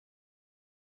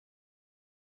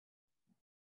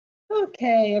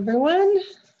Okay, everyone,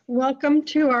 welcome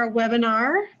to our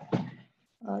webinar.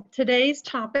 Today's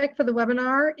topic for the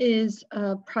webinar is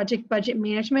project budget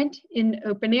management in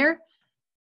OpenAir.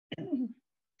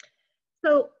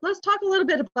 So let's talk a little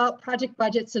bit about project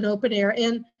budgets in OpenAir.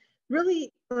 And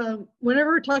really,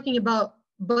 whenever we're talking about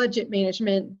budget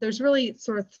management, there's really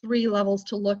sort of three levels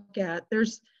to look at.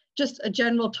 There's just a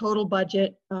general total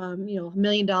budget, $1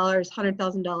 million,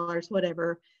 $100,000,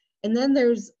 whatever. And then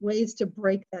there's ways to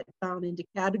break that down into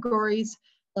categories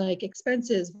like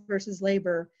expenses versus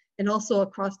labor, and also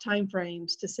across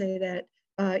timeframes to say that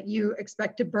you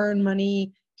expect to burn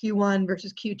money Q1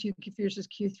 versus Q2 versus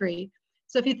Q3.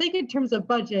 So if you think in terms of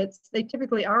budgets, they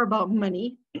typically are about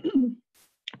money.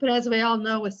 But as we all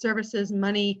know, with services,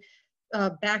 money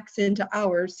backs into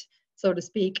hours, so to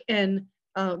speak, and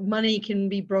money can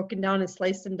be broken down and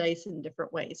sliced and diced in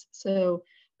different ways. So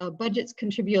budgets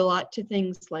contribute a lot to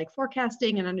things like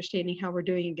forecasting and understanding how we're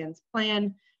doing against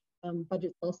plan.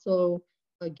 Budgets also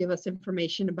give us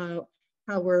information about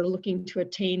how we're looking to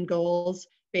attain goals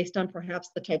based on perhaps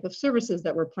the type of services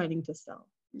that we're planning to sell.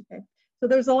 Okay, so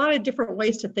there's a lot of different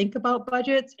ways to think about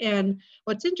budgets, and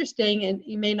what's interesting, and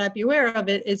you may not be aware of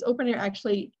it, is OpenAir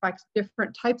actually tracks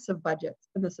different types of budgets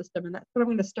in the system, and that's what I'm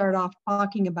going to start off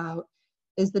talking about,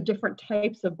 is the different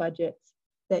types of budgets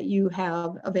that you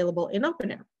have available in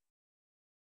OpenAir.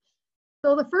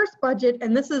 So the first budget,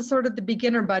 and this is sort of the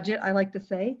beginner budget, I like to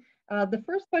say, the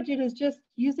first budget is just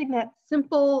using that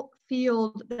simple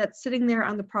field that's sitting there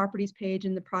on the properties page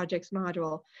in the projects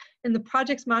module. In the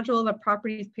projects module of the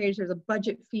properties page, there's a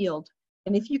budget field.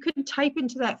 And if you can type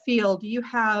into that field, you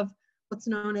have what's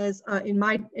known as,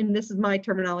 and this is my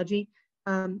terminology,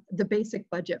 the basic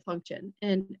budget function.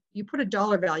 And you put a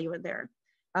dollar value in there.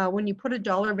 When you put a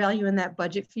dollar value in that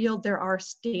budget field, there are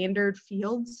standard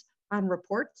fields on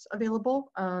reports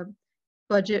available.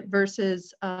 Budget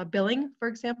versus billing, for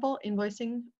example,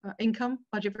 invoicing, income,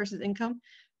 budget versus income,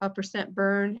 percent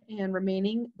burn and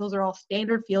remaining. Those are all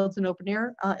standard fields in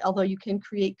OpenAir, although you can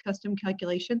create custom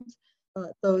calculations.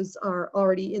 Those are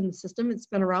already in the system. It's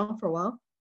been around for a while.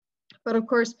 But of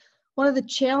course, one of the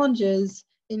challenges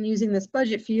in using this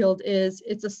budget field is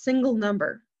it's a single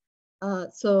number.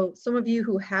 So some of you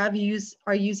who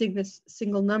are using this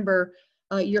single number,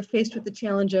 you're faced with the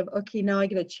challenge of, okay, now I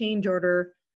get a change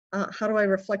order. How do I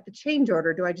reflect the change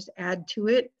order? Do I just add to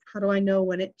it? How do I know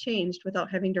when it changed without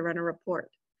having to run a report?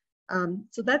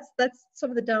 So that's some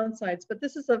of the downsides, but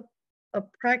this is a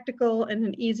practical and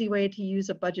an easy way to use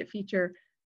a budget feature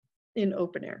in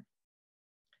OpenAir.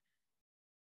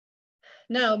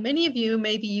 Now, many of you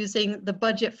may be using the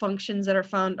budget functions that are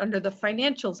found under the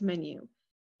financials menu.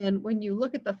 And when you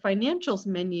look at the financials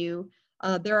menu,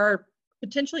 there are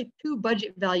potentially two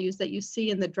budget values that you see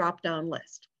in the drop-down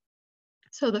list.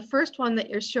 So the first one that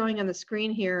you're showing on the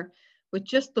screen here with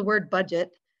just the word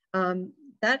budget,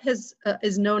 that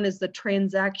is known as the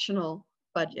transactional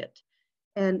budget.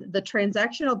 And the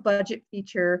transactional budget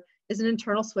feature is an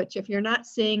internal switch. If you're not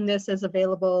seeing this as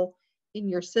available in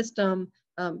your system,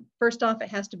 first off, it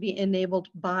has to be enabled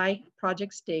by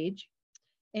project stage.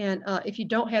 And if you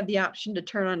don't have the option to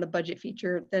turn on the budget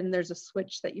feature, then there's a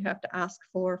switch that you have to ask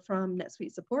for from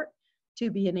NetSuite support to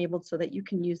be enabled so that you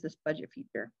can use this budget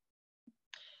feature.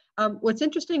 What's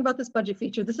interesting about this budget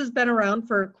feature, this has been around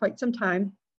for quite some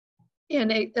time,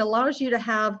 and it allows you to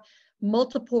have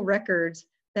multiple records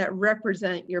that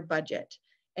represent your budget.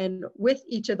 And with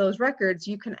each of those records,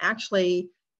 you can actually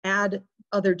add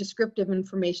other descriptive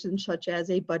information such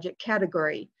as a budget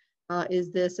category.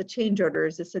 Is this a change order?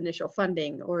 Is this initial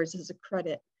funding? Or is this a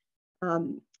credit?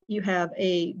 You have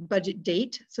a budget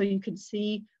date, so you can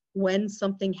see when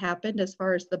something happened as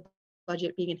far as the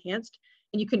budget being enhanced.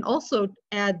 And you can also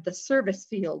add the service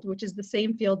field, which is the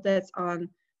same field that's on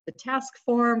the task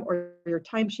form or your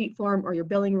timesheet form or your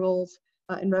billing rules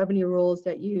and revenue rules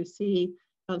that you see,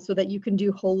 so that you can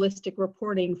do holistic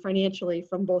reporting financially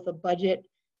from both a budget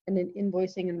and an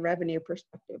invoicing and revenue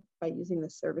perspective by using the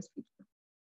service feature.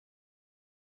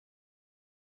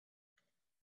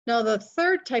 Now, the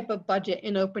third type of budget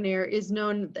in OpenAir is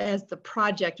known as the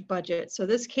project budget. So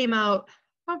this came out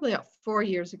probably about 4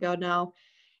 years ago now.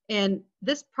 And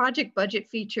this project budget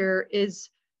feature is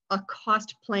a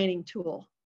cost planning tool,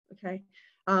 okay?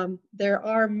 There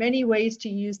are many ways to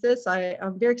use this.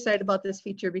 I'm very excited about this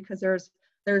feature because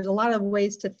there's a lot of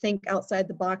ways to think outside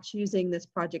the box using this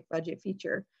project budget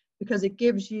feature, because it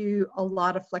gives you a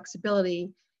lot of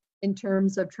flexibility in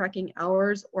terms of tracking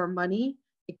hours or money.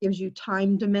 It gives you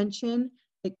time dimension.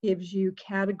 It gives you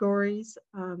categories.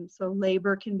 So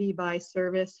labor can be by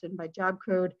service and by job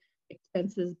code,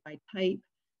 expenses by type.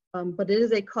 But it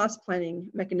is a cost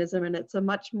planning mechanism, and it's a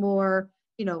much more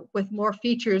you know, with more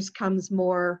features comes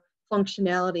more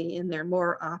functionality in there,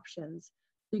 more options.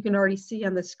 You can already see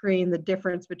on the screen the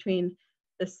difference between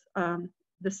this,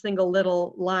 this single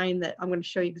little line that I'm going to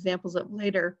show you examples of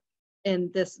later,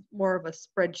 and this more of a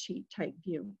spreadsheet type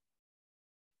view.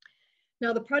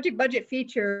 Now, the project budget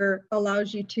feature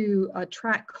allows you to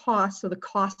track costs, so the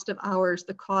cost of hours,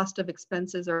 the cost of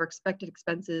expenses or expected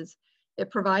expenses. It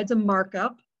provides a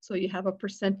markup, so you have a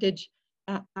percentage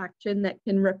action that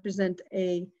can represent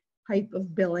a type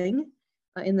of billing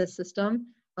in the system.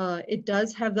 It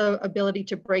does have the ability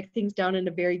to break things down in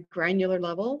a very granular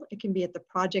level. It can be at the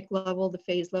project level, the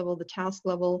phase level, the task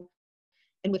level,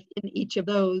 and within each of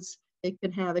those, it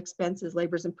can have expenses,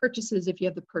 labors, and purchases if you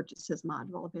have the purchases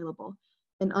module available.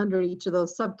 And under each of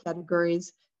those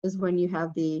subcategories is when you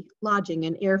have the lodging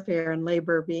and airfare and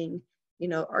labor being, you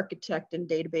know, architect and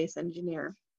database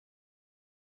engineer.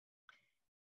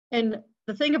 And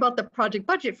the thing about the project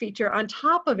budget feature on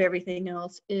top of everything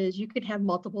else is you could have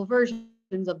multiple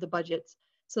versions of the budgets.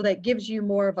 So that gives you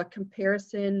more of a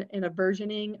comparison and a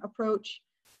versioning approach.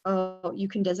 You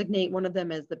can designate one of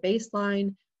them as the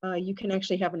baseline. You can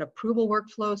actually have an approval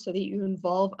workflow so that you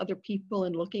involve other people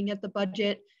in looking at the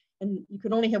budget. And you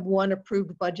can only have one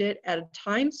approved budget at a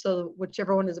time. So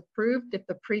whichever one is approved, if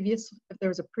there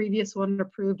was a previous one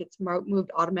approved, it's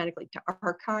moved automatically to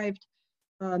archived.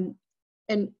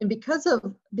 And because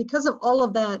of all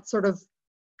of that sort of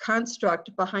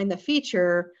construct behind the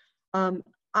feature, I'm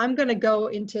going to go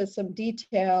into some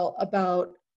detail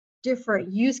about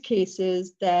different use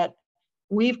cases that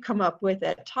we've come up with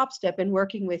at TopStep and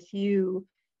working with you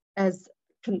as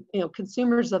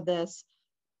consumers of this,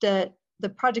 that the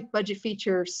project budget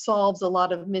feature solves a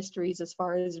lot of mysteries as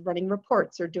far as running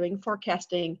reports or doing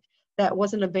forecasting that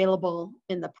wasn't available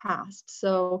in the past.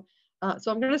 So I'm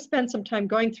going to spend some time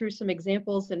going through some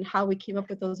examples and how we came up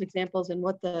with those examples and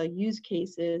what the use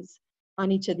case is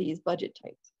on each of these budget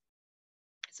types.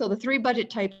 So the three budget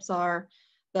types are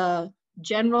the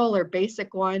general or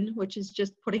basic one, which is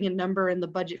just putting a number in the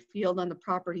budget field on the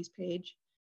properties page.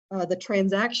 The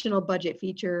transactional budget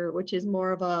feature, which is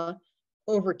more of a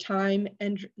over time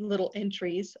and little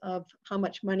entries of how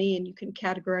much money, and you can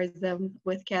categorize them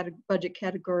with budget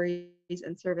categories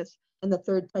and service. And the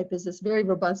third type is this very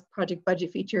robust project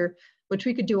budget feature, which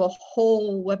we could do a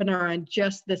whole webinar on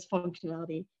just this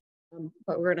functionality.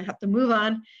 But we're going to have to move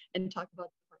on and talk about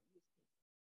different use cases.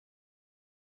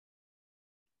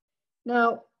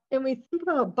 Now, when we think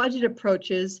about budget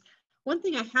approaches, one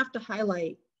thing I have to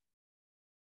highlight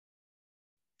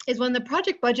is when the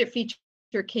project budget feature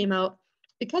came out,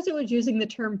 because it was using the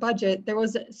term budget, there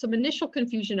was some initial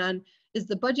confusion on, is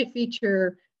the budget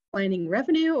feature planning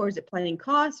revenue, or is it planning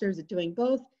costs, or is it doing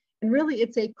both? And really,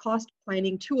 it's a cost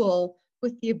planning tool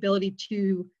with the ability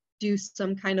to do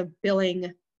some kind of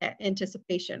billing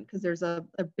anticipation, because there's a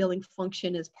billing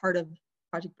function as part of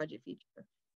project budget feature.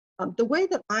 The way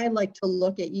that I like to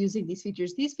look at using these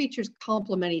features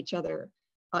complement each other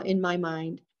in my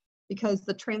mind, because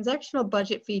the transactional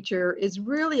budget feature is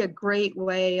really a great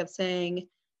way of saying,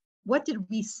 what did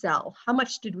we sell? How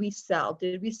much did we sell?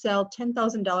 Did we sell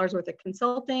 $10,000 worth of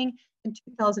consulting and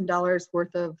 $2,000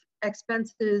 worth of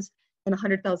expenses and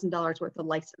 $100,000 worth of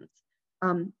license?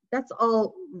 That's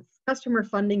all customer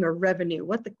funding or revenue.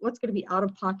 What's going to be out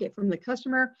of pocket from the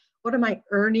customer? What am I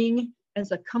earning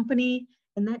as a company?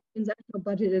 And that transactional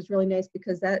budget is really nice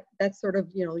because that's sort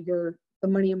of, you know, the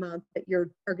money amount that you're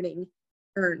targeting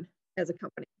earn as a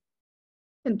company.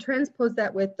 And transpose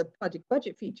that with the project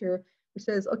budget feature, which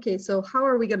says, okay, so how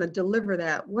are we going to deliver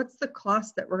that? What's the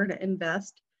cost that we're going to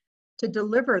invest to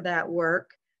deliver that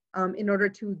work in order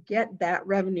to get that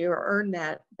revenue or earn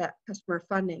that customer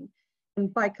funding?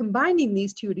 And by combining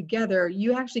these two together,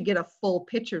 you actually get a full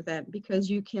picture then, because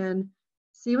you can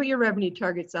see what your revenue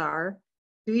targets are,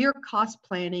 do your cost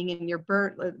planning and your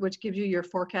burn, which gives you your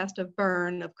forecast of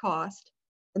burn of cost.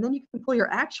 And then you can pull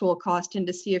your actual cost in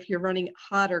to see if you're running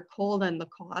hot or cold on the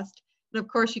cost. And of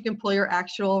course, you can pull your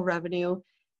actual revenue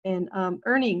and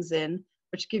earnings in,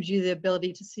 which gives you the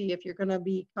ability to see if you're going to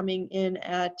be coming in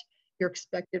at your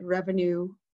expected revenue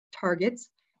targets,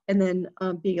 and then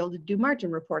being able to do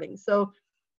margin reporting. So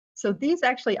these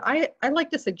actually, I like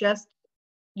to suggest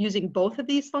using both of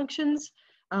these functions.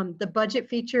 The budget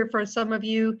feature, for some of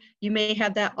you, you may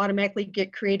have that automatically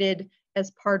get created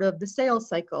as part of the sales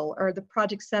cycle or the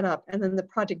project setup, and then the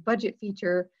project budget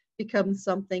feature becomes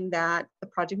something that the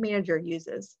project manager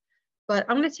uses. But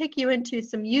I'm going to take you into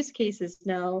some use cases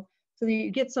now so that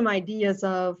you get some ideas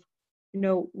of, you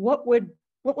know, what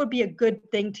would be a good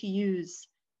thing to use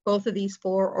both of these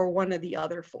for or one of the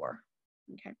other for.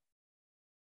 Okay.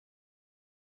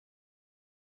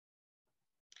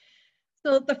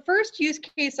 So the first use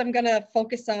case I'm going to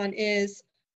focus on is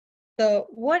the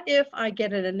what if I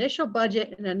get an initial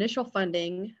budget and initial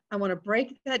funding. I want to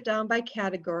break that down by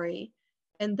category,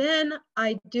 and then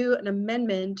I do an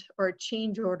amendment or a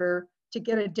change order to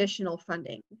get additional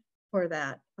funding for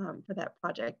that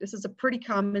project. This is a pretty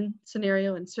common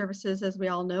scenario in services, as we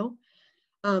all know.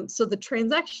 So the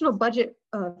transactional budget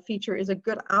feature is a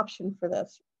good option for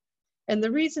this. And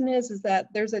the reason is that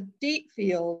there's a date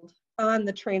field on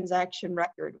the transaction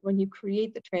record. When you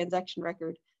create the transaction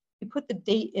record, you put the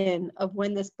date in of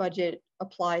when this budget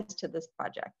applies to this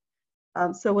project.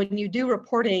 So when you do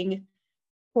reporting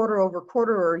quarter over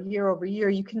quarter or year over year,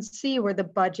 you can see where the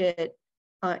budget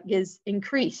is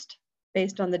increased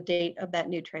based on the date of that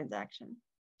new transaction.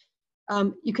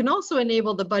 You can also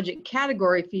enable the budget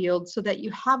category field so that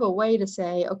you have a way to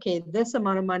say, okay, this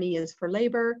amount of money is for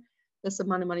labor, this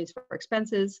amount of money is for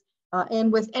expenses.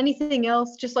 And with anything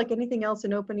else, just like anything else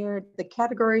in OpenAir, the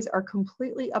categories are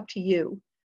completely up to you.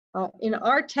 In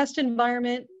our test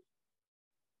environment,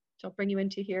 which I'll bring you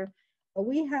into here,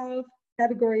 we have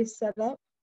categories set up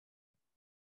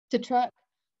to track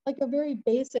like a very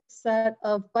basic set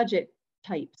of budget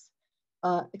types.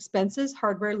 Expenses,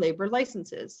 hardware, labor,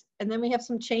 licenses. And then we have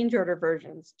some change order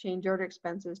versions, change order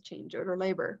expenses, change order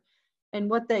labor. And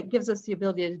what that gives us the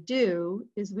ability to do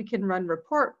is we can run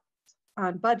reports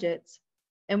on budgets,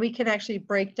 and we can actually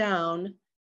break down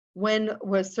when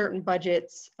was certain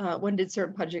budgets, when did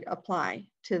certain budget apply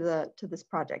to this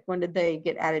project? When did they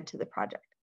get added to the project?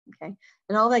 Okay,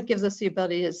 and all that gives us the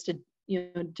ability is to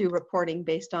do reporting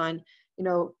based on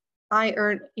I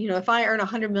earn if I earn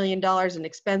 $100 million in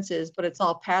expenses, but it's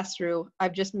all pass through,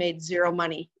 I've just made zero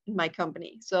money in my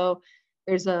company. So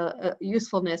there's a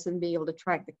usefulness in being able to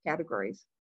track the categories.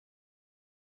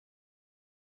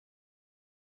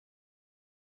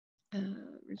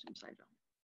 Resume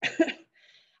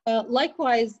slideshow.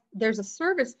 Likewise, there's a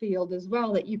service field as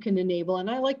well that you can enable, and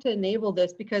I like to enable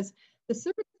this because the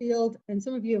service field, and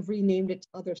some of you have renamed it to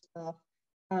other stuff,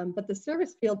 but the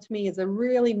service field to me is a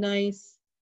really nice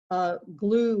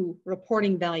glue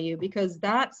reporting value, because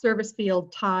that service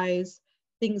field ties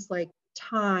things like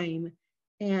time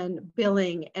and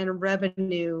billing and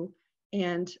revenue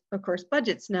and of course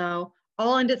budgets now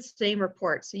all into the same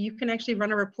report. So you can actually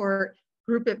run a report,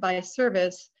 group it by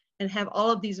service, and have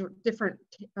all of these different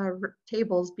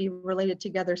tables be related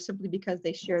together simply because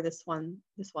they share this one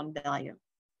value.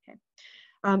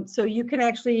 Okay, so you can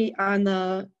actually, on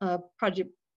the project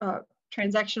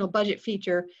transactional budget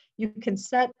feature, you can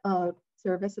set a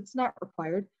service. It's not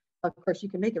required. Of course, you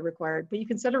can make it required, but you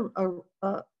can set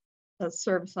a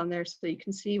service on there so you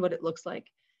can see what it looks like.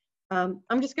 I'm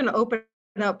just going to open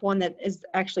up one that is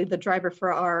actually the driver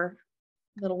for our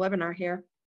little webinar here.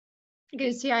 You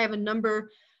can see I have a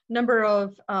number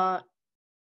of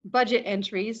budget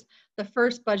entries. The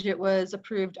first budget was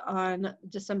approved on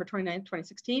December 29th,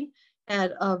 2016,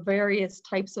 had various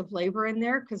types of labor in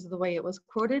there because of the way it was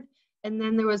quoted. And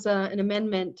then there was an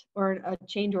amendment or a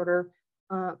change order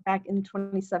back in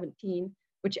 2017,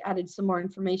 which added some more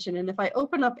information. And if I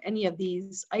open up any of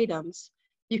these items,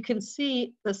 you can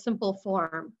see the simple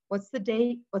form. What's the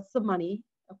date? What's the money?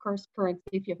 Of course, currency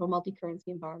if you have a multi-currency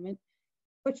environment.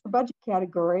 What's your budget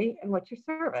category and what's your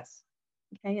service?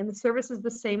 Okay, and the service is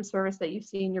the same service that you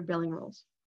see in your billing rules.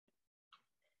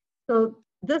 So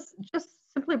this, just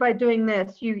simply by doing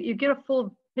this, you get a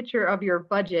full picture of your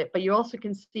budget, but you also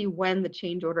can see when the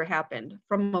change order happened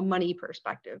from a money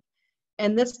perspective.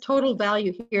 And this total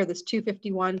value here, this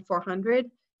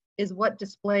 251,400, is what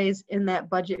displays in that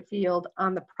budget field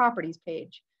on the properties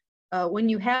page. When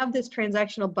you have this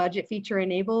transactional budget feature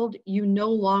enabled, you no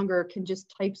longer can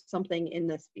just type something in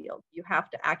this field. You have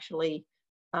to actually,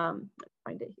 let's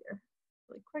find it here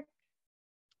really quick.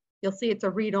 You'll see it's a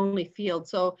read-only field.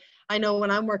 So I know when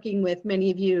I'm working with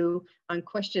many of you on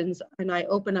questions and I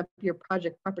open up your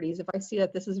project properties, if I see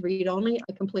that this is read-only,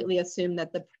 I completely assume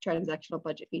that the transactional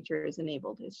budget feature is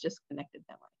enabled. It's just connected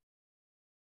that way.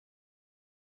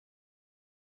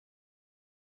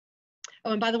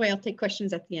 Oh, and by the way, I'll take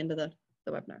questions at the end of the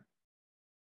webinar.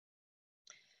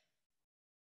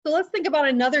 So let's think about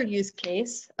another use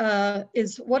case,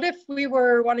 is what if we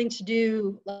were wanting to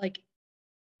do like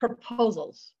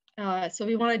proposals? So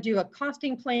we want to do a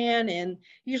costing plan, and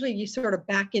usually you sort of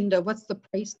back into what's the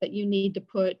price that you need to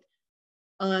put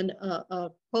on a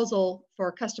proposal for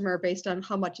a customer based on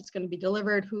how much it's going to be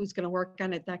delivered, who's going to work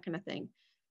on it, that kind of thing.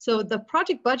 So the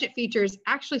project budget feature is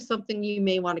actually something you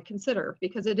may want to consider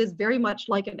because it is very much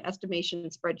like an estimation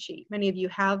spreadsheet. Many of you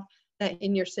have that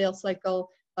in your sales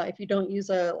cycle. If you don't use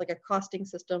like a costing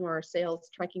system or a sales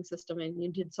tracking system and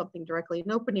you did something directly in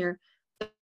OpenAir,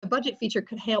 the budget feature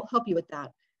could help you with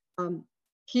that.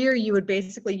 Here you would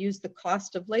basically use the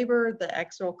cost of labor, the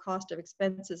actual cost of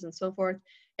expenses and so forth,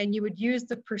 and you would use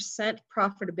the percent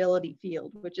profitability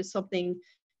field, which is something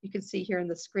you can see here in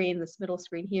the screen, this middle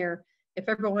screen here. If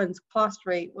everyone's cost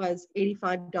rate was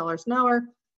 $85 an hour,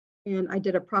 and I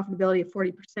did a profitability of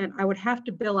 40%, I would have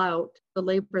to bill out the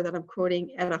labor that I'm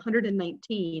quoting at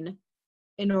 119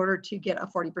 in order to get a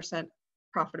 40%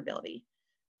 profitability.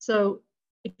 So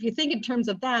if you think in terms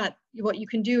of that, what you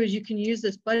can do is you can use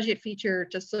this budget feature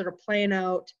to sort of plan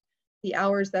out the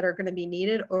hours that are going to be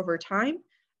needed over time.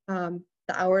 The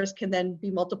hours can then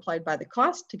be multiplied by the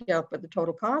cost to get up with the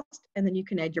total cost, and then you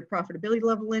can add your profitability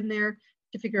level in there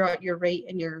to figure out your rate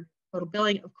and your total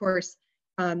billing. Of course,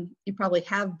 you probably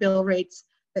have bill rates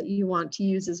that you want to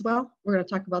use as well. We're going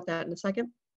to talk about that in a second.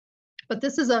 But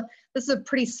this is a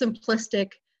pretty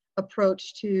simplistic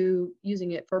approach to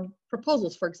using it for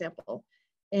proposals, for example.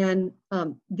 And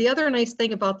the other nice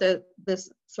thing about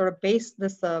this sort of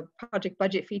project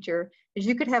budget feature is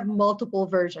you could have multiple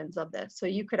versions of this. So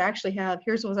you could actually have,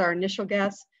 here's was our initial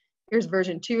guess, here's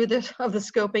version 2 of the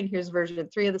scoping, here's version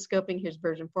 3 of the scoping, here's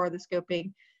version 4 of the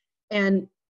scoping. And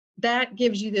that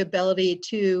gives you the ability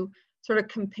to sort of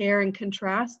compare and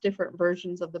contrast different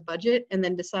versions of the budget and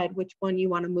then decide which one you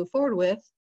want to move forward with.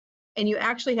 And you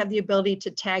actually have the ability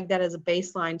to tag that as a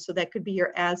baseline. So that could be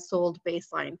your as sold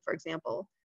baseline, for example.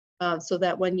 So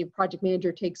that when your project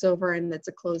manager takes over and it's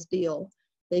a closed deal,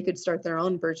 they could start their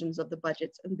own versions of the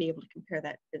budgets and be able to compare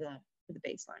that to the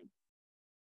baseline.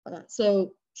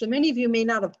 So many of you may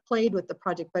not have played with the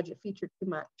project budget feature too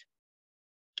much,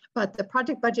 but the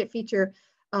project budget feature,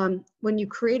 when you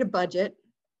create a budget,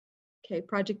 okay,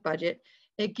 project budget,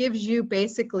 it gives you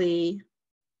basically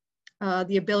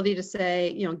the ability to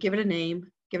say, give it a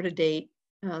name, give it a date.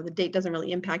 The date doesn't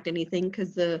really impact anything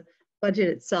because the budget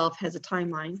itself has a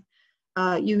timeline.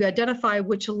 You identify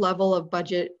which level of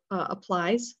budget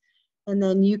applies, and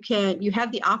then you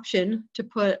have the option to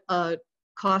put a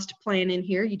cost plan in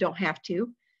here. You don't have to.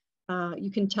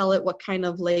 You can tell it what kind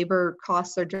of labor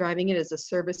costs are driving it, as a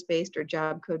service-based or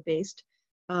job code-based.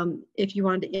 If you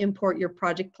wanted to import your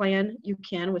project plan, you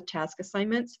can with task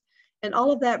assignments. And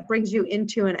all of that brings you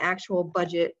into an actual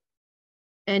budget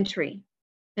entry.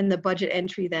 And the budget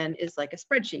entry then is like a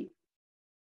spreadsheet.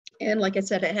 And like I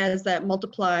said, it has that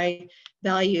multiply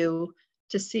value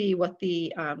to see what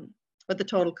the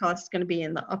total cost is going to be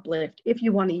in the uplift. If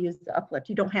you want to use the uplift,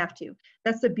 you don't have to.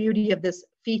 That's the beauty of this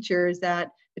feature, is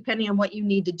that depending on what you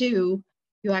need to do,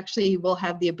 you actually will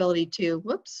have the ability to,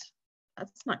 whoops,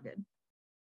 that's not good.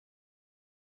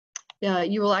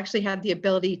 You will actually have the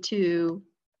ability to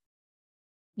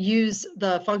use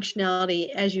the functionality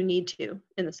as you need to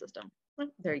in the system. Oh,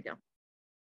 there you go.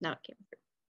 Now it came through.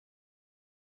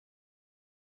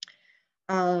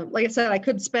 Like I said, I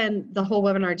could spend the whole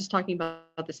webinar just talking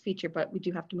about this feature, but we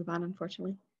do have to move on,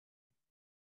 unfortunately.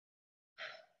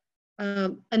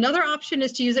 Another option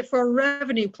is to use it for a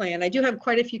revenue plan. I do have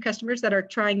quite a few customers that are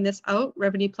trying this out,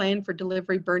 revenue plan for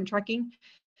delivery burn tracking,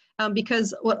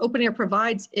 because what OpenAir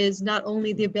provides is not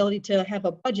only the ability to have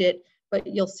a budget, but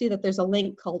you'll see that there's a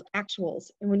link called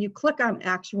actuals. And when you click on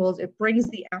actuals, it brings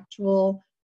the actual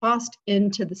cost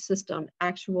into the system,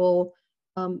 actual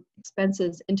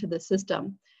expenses into the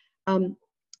system.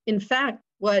 In fact,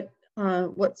 what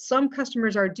some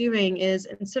customers are doing is,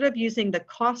 instead of using the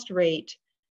cost rate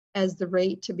as the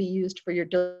rate to be used for your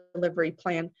delivery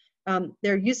plan,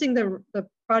 they're using the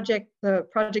project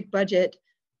budget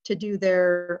to do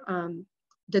their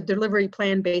the delivery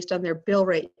plan based on their bill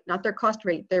rate, not their cost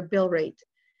rate, their bill rate.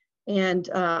 And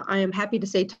I am happy to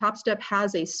say TopStep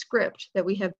has a script that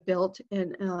we have built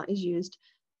and is used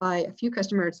by a few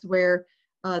customers, where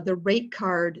the rate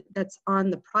card that's on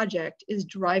the project is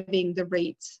driving the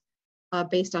rates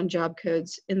based on job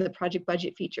codes in the project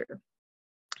budget feature.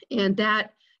 And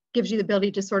that gives you the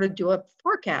ability to sort of do a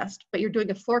forecast, but you're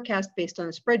doing a forecast based on a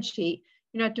spreadsheet.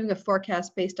 You're not doing a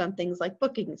forecast based on things like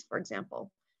bookings, for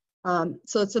example.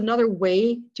 So it's another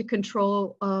way to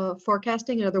control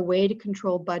forecasting, another way to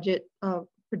control budget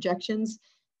projections,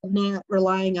 not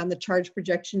relying on the charge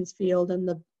projections field and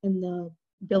the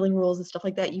billing rules and stuff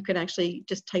like that. You can actually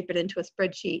just type it into a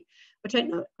spreadsheet, which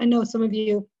I know some of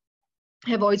you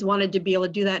have always wanted to be able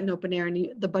to do that in OpenAir,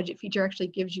 and the budget feature actually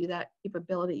gives you that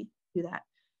capability to do that.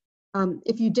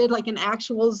 If you did like an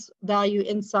actuals value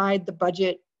inside the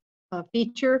budget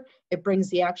feature, it brings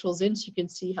the actuals in so you can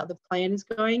see how the plan is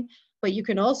going, but you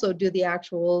can also do the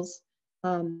actuals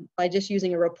by just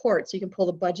using a report. So you can pull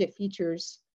the budget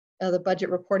features, the budget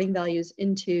reporting values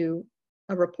into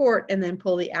a report, and then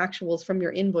pull the actuals from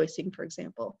your invoicing, for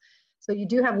example. So you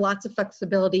do have lots of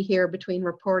flexibility here between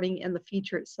reporting and the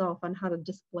feature itself on how to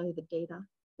display the data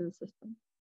in the system.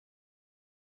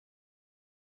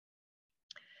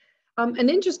 An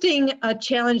interesting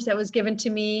challenge that was given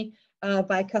to me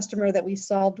by a customer that we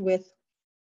solved with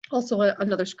also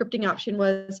another scripting option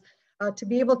was to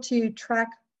be able to track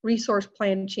resource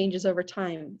plan changes over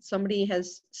time. Somebody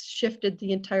has shifted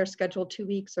the entire schedule 2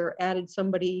 weeks or added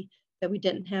somebody that we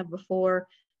didn't have before.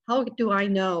 How do I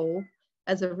know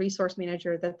as a resource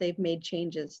manager that they've made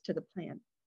changes to the plan?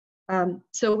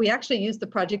 So we actually used the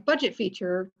project budget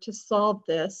feature to solve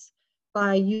this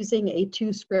by using a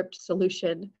 2-script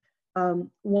solution.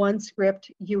 One script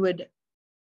you would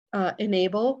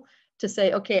enable to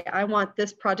say, okay, I want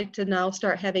this project to now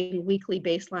start having weekly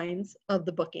baselines of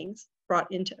the bookings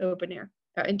brought into OpenAir,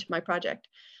 into my project.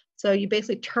 So you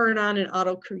basically turn on an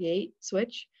auto create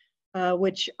switch,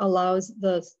 which allows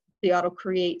the auto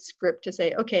create script to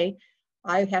say, okay,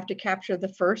 I have to capture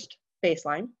the first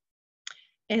baseline.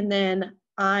 And then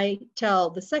I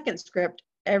tell the second script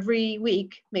every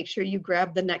week, make sure you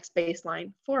grab the next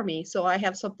baseline for me. So I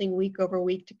have something week over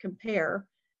week to compare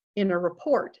in a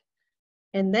report.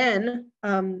 And then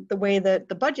the way that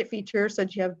the budget feature,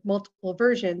 since you have multiple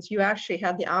versions, you actually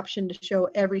have the option to show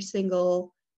every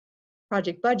single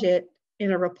project budget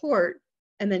in a report,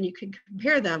 and then you can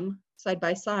compare them side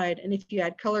by side. And if you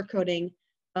add color coding,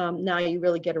 now you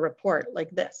really get a report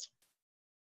like this.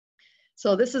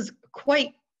 So this is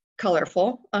quite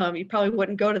colorful. You probably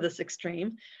wouldn't go to this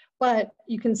extreme, but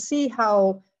you can see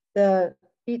how the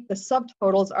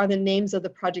subtotals are the names of the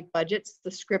project budgets.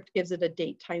 The script gives it a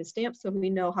date timestamp, so we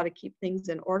know how to keep things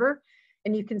in order.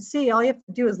 And you can see all you have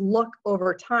to do is look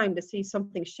over time to see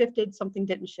something shifted, something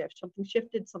didn't shift, something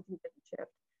shifted, something didn't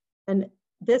shift. And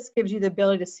this gives you the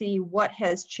ability to see what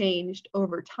has changed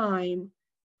over time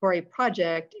for a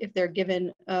project if they're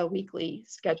given a weekly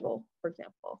schedule, for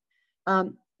example.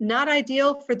 Not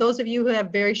ideal for those of you who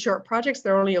have very short projects.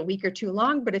 They're only a week or two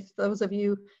long, but if those of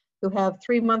you who have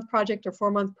 3-month project or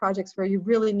 4-month projects where you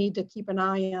really need to keep an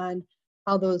eye on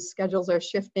how those schedules are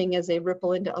shifting as they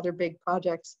ripple into other big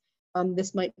projects,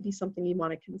 this might be something you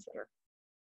want to consider.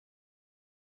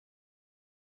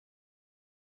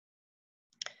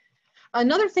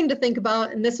 Another thing to think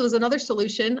about, and this was another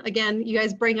solution, again, you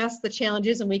guys bring us the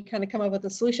challenges and we kind of come up with the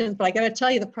solutions, but I got to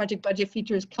tell you, the project budget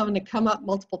feature is going to come up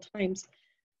multiple times.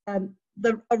 A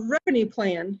revenue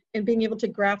plan and being able to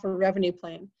graph a revenue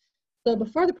plan. So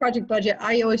before the project budget,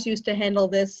 I always used to handle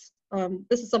this.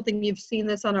 This is something you've seen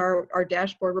this on our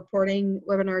dashboard reporting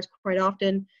webinars quite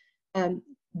often.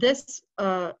 This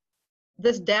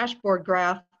dashboard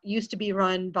graph used to be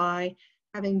run by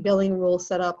having billing rules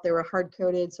set up. They were hard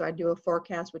coded, so I'd do a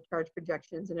forecast with charge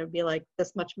projections, and it would be like,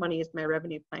 this much money is my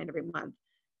revenue plan every month.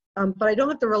 But I don't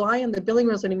have to rely on the billing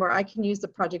rules anymore. I can use the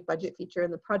project budget feature,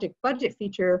 and the project budget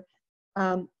feature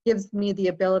gives me the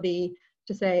ability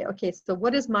to say, okay, so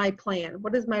what is my plan?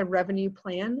 What is my revenue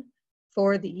plan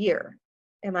for the year?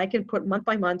 And I can put month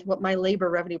by month what my labor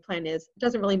revenue plan is. It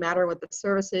doesn't really matter what the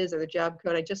service is or the job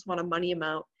code. I just want a money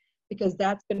amount, because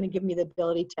that's going to give me the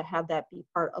ability to have that be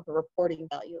part of a reporting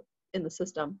value in the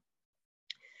system.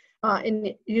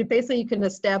 And you can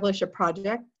establish a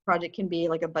project. Project can be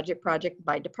like a budget project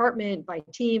by department, by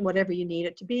team, whatever you need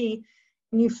it to be.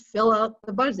 And you fill out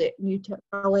the budget and you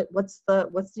tell it what's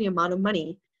the amount of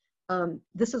money.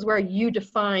 This is where you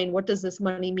define, what does this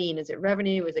money mean? Is it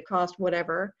revenue? Is it cost?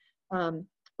 Whatever.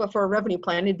 But for a revenue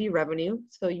plan, it'd be revenue.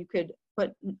 So you could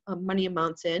put money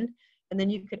amounts in, and then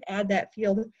you could add that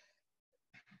field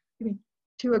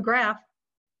to a graph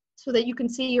so that you can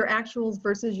see your actuals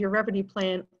versus your revenue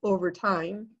plan over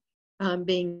time,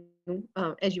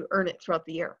 as you earn it throughout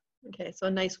the year. Okay, so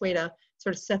a nice way to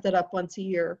sort of set that up once a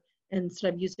year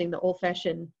instead of using the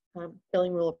old-fashioned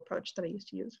billing rule approach that I used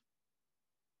to use.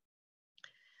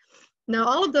 Now,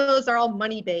 all of those are all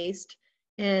money-based,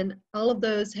 and all of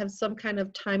those have some kind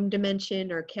of time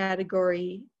dimension or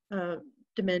category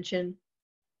dimension.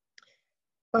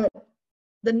 But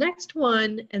the next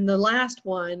one and the last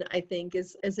one, I think,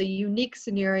 is a unique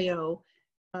scenario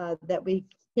that we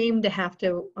came to have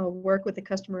to work with the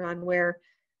customer on, where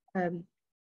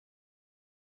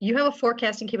you have a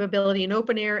forecasting capability in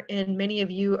OpenAir, and many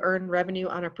of you earn revenue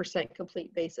on a %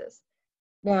 complete basis.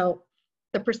 Now,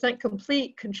 the %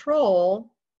 complete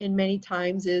control in many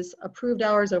times is approved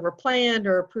hours over planned,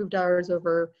 or approved hours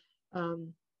over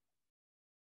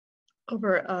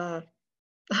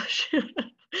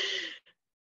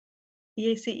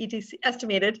EAC, ETC,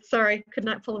 estimated, sorry, could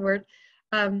not pull a word.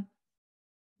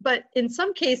 But in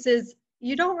some cases,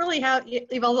 you don't really have,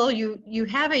 although you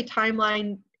have a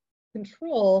timeline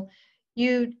control,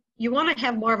 you you want to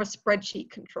have more of a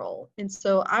spreadsheet control. And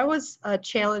so I was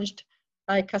challenged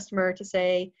by a customer to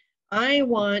say, I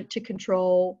want to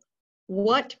control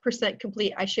what %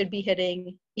 complete I should be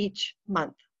hitting each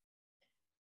month.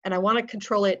 And I want to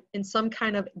control it in some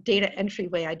kind of data entry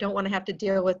way. I don't want to have to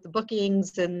deal with the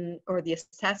bookings or the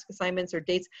task assignments or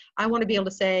dates. I want to be able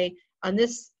to say, on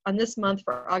this month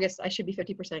for August, I should be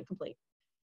 50% complete.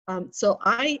 So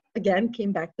I, again,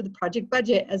 came back to the project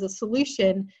budget as a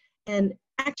solution. And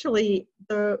actually,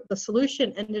 the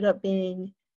solution ended up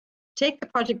being, take the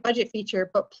project budget feature,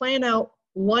 but plan out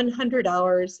 100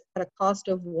 hours at a cost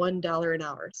of $1 an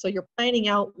hour. So you're planning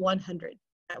out 100.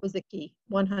 That was the key,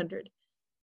 100.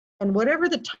 And whatever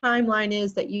the timeline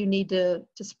is that you need to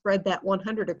spread that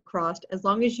 100 across, as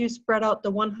long as you spread out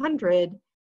the 100,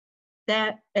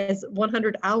 that as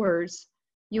 100 hours,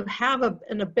 you have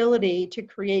an ability to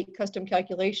create custom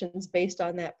calculations based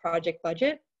on that project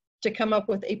budget to come up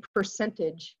with a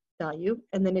percentage value.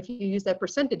 And then if you use that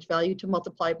percentage value to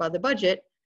multiply by the budget,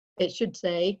 it should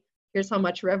say, here's how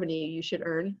much revenue you should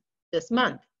earn this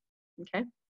month, okay?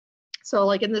 So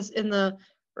like in the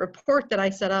report that I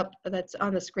set up that's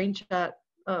on the screenshot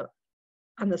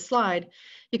on the slide,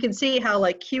 you can see how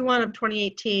like Q1 of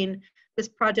 2018, this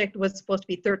project was supposed to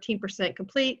be 13%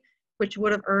 complete, which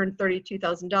would have earned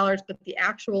 $32,000, but the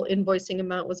actual invoicing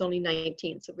amount was only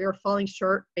 19. So we were falling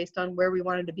short based on where we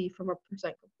wanted to be from a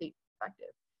percent complete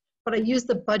perspective. But I used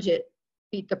the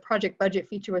project budget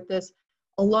feature with this,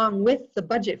 along with the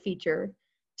budget feature,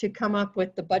 to come up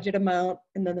with the budget amount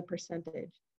and then the percentage.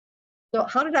 So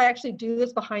how did I actually do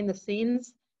this behind the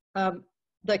scenes?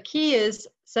 The key is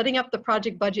setting up the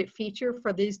project budget feature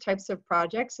for these types of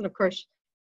projects. And of course,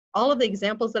 all of the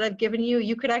examples that I've given you,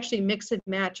 you could actually mix and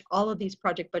match all of these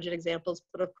project budget examples.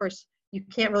 But of course, you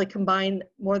can't really combine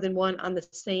more than one on the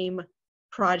same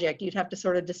project. You'd have to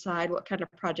sort of decide what kind of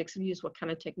projects you use, what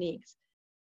kind of techniques.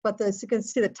 But as you can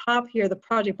see the top here, the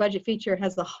project budget feature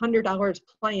has 100 hours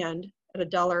planned at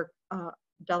 $1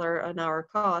 an hour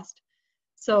cost.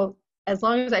 So as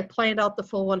long as I planned out the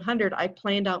full 100, I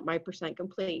planned out my percent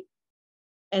complete.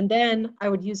 And then I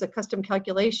would use a custom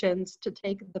calculations to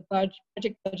take the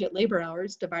project budget labor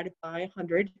hours divided by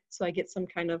 100. So I get some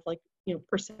kind of like,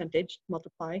 percentage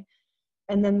multiply.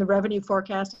 And then the revenue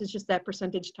forecast is just that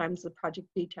percentage times the project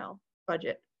detail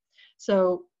budget.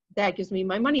 So that gives me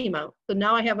my money amount. So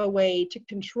now I have a way to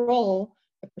control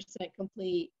the percent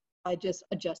complete by just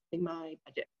adjusting my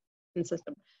budget and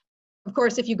system. Of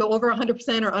course, if you go over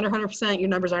 100% or under 100%, your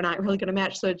numbers are not really going to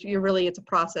match. So it's a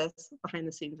process behind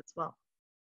the scenes as well.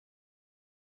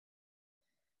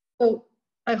 So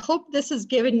I hope this has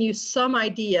given you some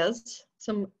ideas,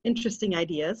 some interesting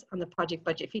ideas on the project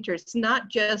budget feature. It's not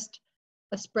just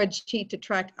a spreadsheet to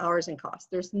track hours and costs.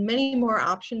 There's many more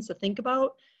options to think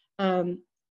about.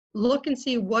 Look and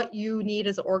see what you need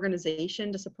as an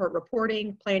organization to support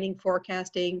reporting, planning,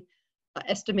 forecasting,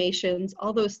 estimations,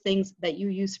 all those things that you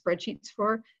use spreadsheets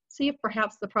for. See if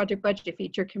perhaps the project budget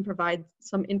feature can provide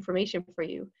some information for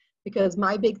you. Because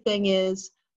my big thing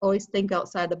is always think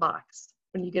outside the box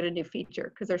when you get a new feature,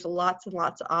 because there's lots and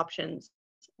lots of options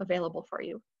available for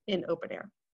you in OpenAir.